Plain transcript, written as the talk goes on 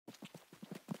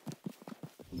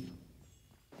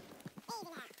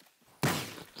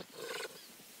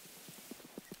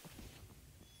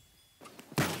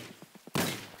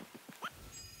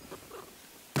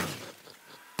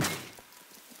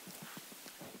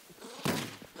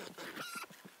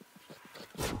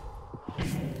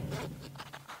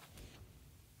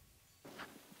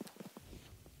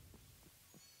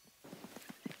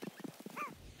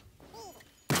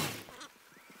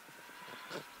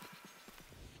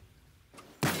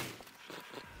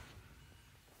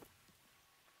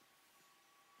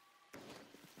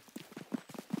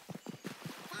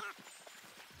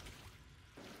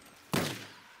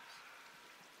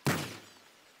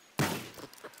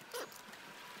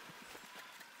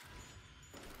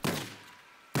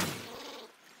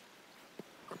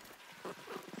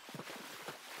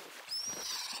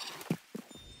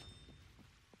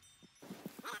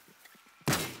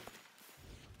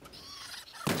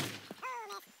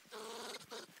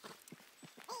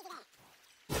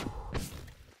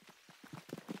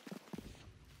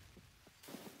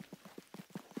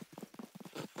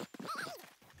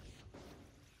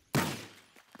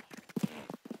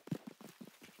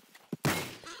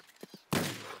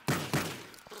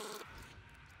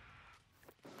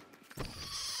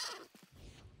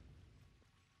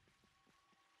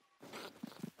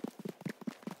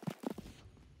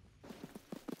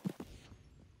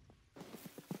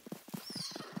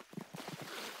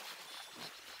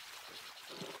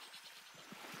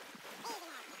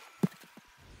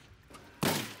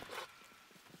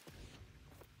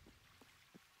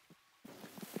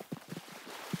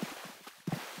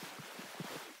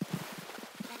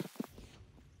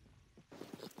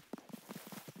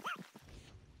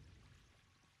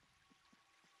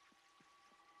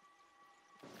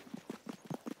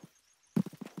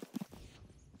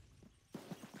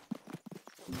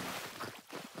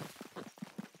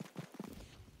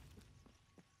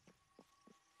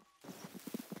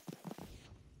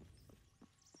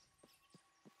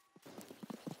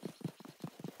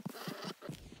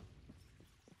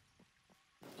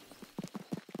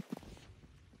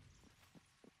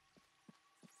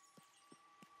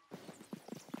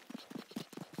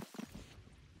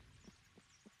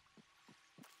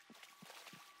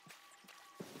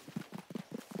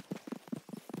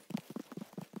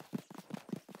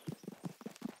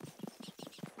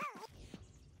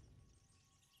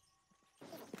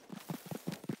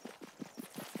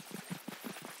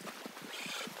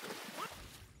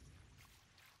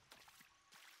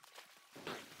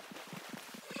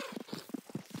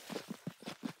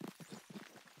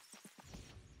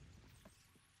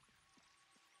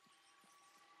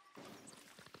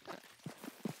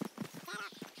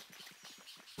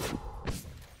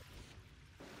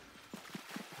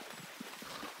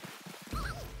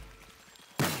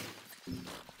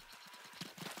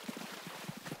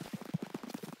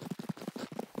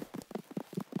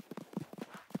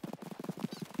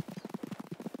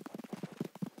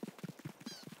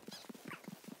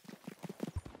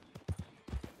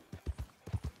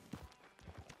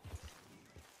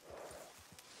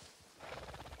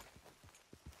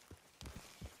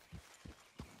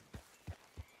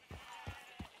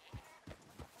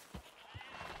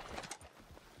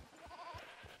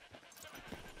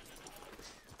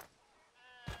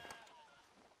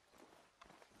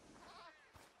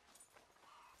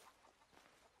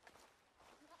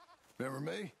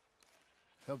Remember me?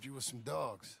 Helped you with some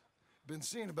dogs. Been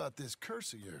seeing about this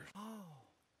curse of yours. Oh,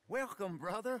 welcome,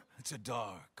 brother. It's a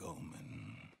dark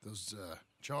omen. Those,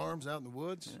 charms out in the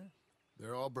woods? Yeah.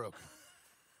 They're all broken.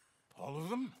 All of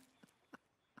them?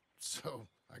 So,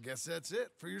 I guess that's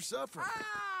it for your suffering.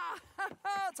 Ah!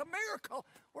 It's a miracle.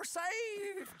 We're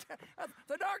saved.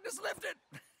 The darkness lifted.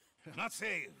 Not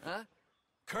saved. Huh?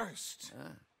 Cursed.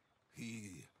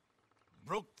 He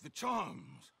broke the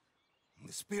charms.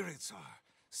 The spirits are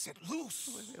set loose.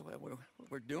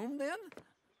 We're doomed then?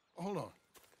 Hold on.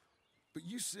 But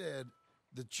you said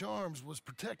the charms was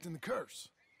protecting the curse.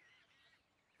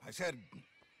 I said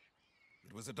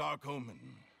it was a dark omen.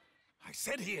 I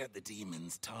said he had the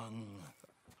demon's tongue.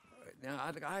 Now,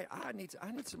 I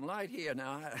need some light here.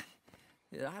 Now,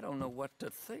 I don't know what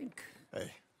to think.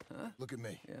 Hey, look at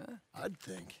me. Yeah? I'd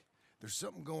think there's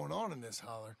something going on in this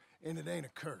holler, and it ain't a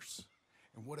curse.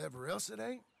 And whatever else it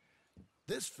ain't,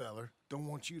 this feller don't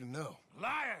want you to know.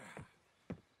 Liar!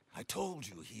 I told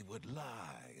you he would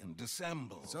lie and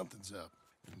dissemble. Something's up.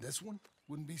 And this one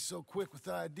wouldn't be so quick with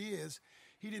ideas.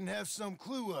 He didn't have some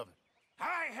clue of it.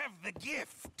 I have the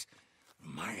gift.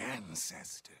 My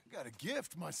ancestor. Got a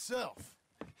gift myself.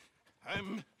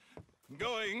 I'm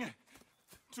going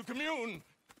to commune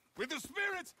with the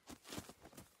spirits.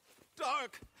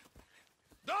 Dark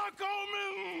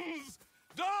omens!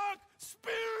 Dark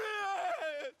spirits!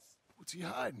 What's he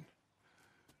hiding?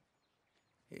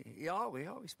 He always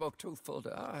spoke truthful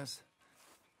to us.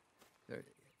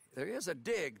 There is a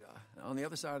dig on the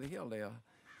other side of the hill there.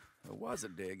 There was a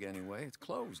dig anyway. It's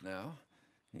closed now.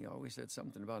 He always said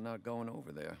something about not going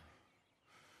over there.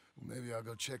 Well, maybe I'll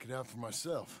go check it out for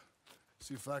myself.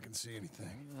 See if I can see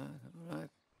anything. All right.